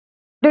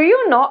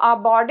you know our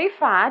body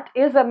fat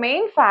is a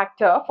main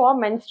factor for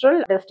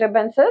menstrual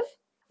disturbances?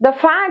 The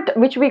fat,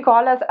 which we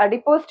call as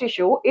adipose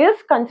tissue, is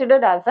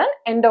considered as an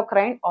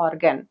endocrine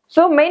organ.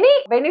 So many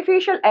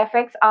beneficial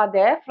effects are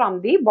there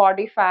from the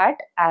body fat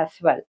as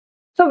well.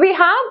 So we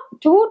have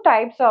two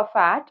types of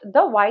fat,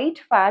 the white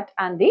fat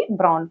and the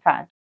brown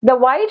fat. The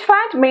white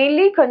fat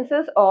mainly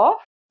consists of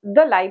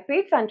the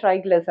lipids and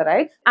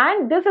triglycerides,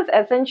 and this is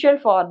essential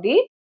for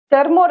the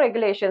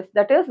thermoregulations,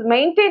 that is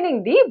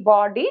maintaining the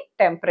body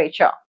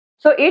temperature.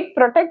 So it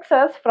protects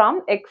us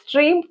from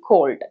extreme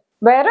cold.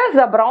 Whereas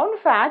the brown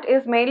fat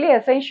is mainly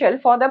essential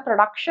for the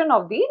production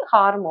of the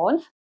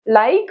hormones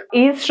like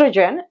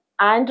estrogen,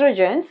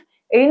 androgens,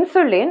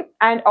 insulin,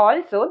 and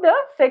also the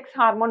sex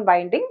hormone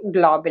binding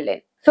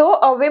globulin.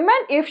 So a woman,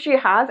 if she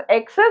has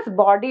excess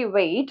body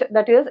weight,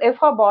 that is if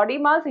her body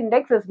mass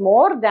index is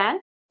more than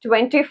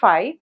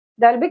 25,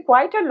 there will be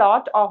quite a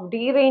lot of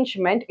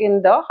derangement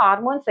in the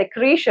hormone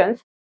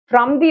secretions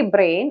from the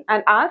brain,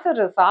 and as a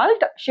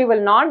result she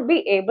will not be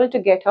able to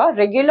get her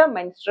regular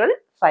menstrual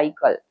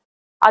cycle.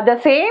 At the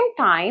same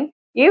time,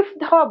 if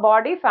her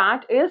body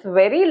fat is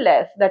very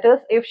less, that is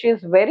if she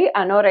is very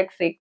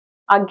anorexic,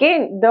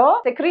 again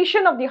the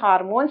secretion of the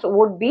hormones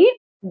would be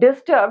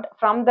disturbed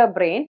from the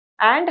brain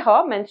and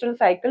her menstrual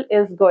cycle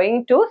is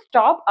going to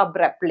stop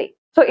abruptly.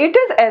 So it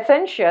is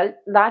essential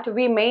that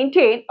we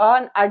maintain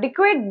an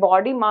adequate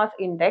body mass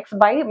index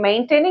by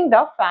maintaining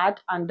the fat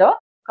under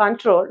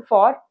control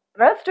for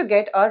us to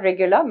get a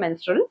regular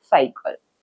menstrual cycle.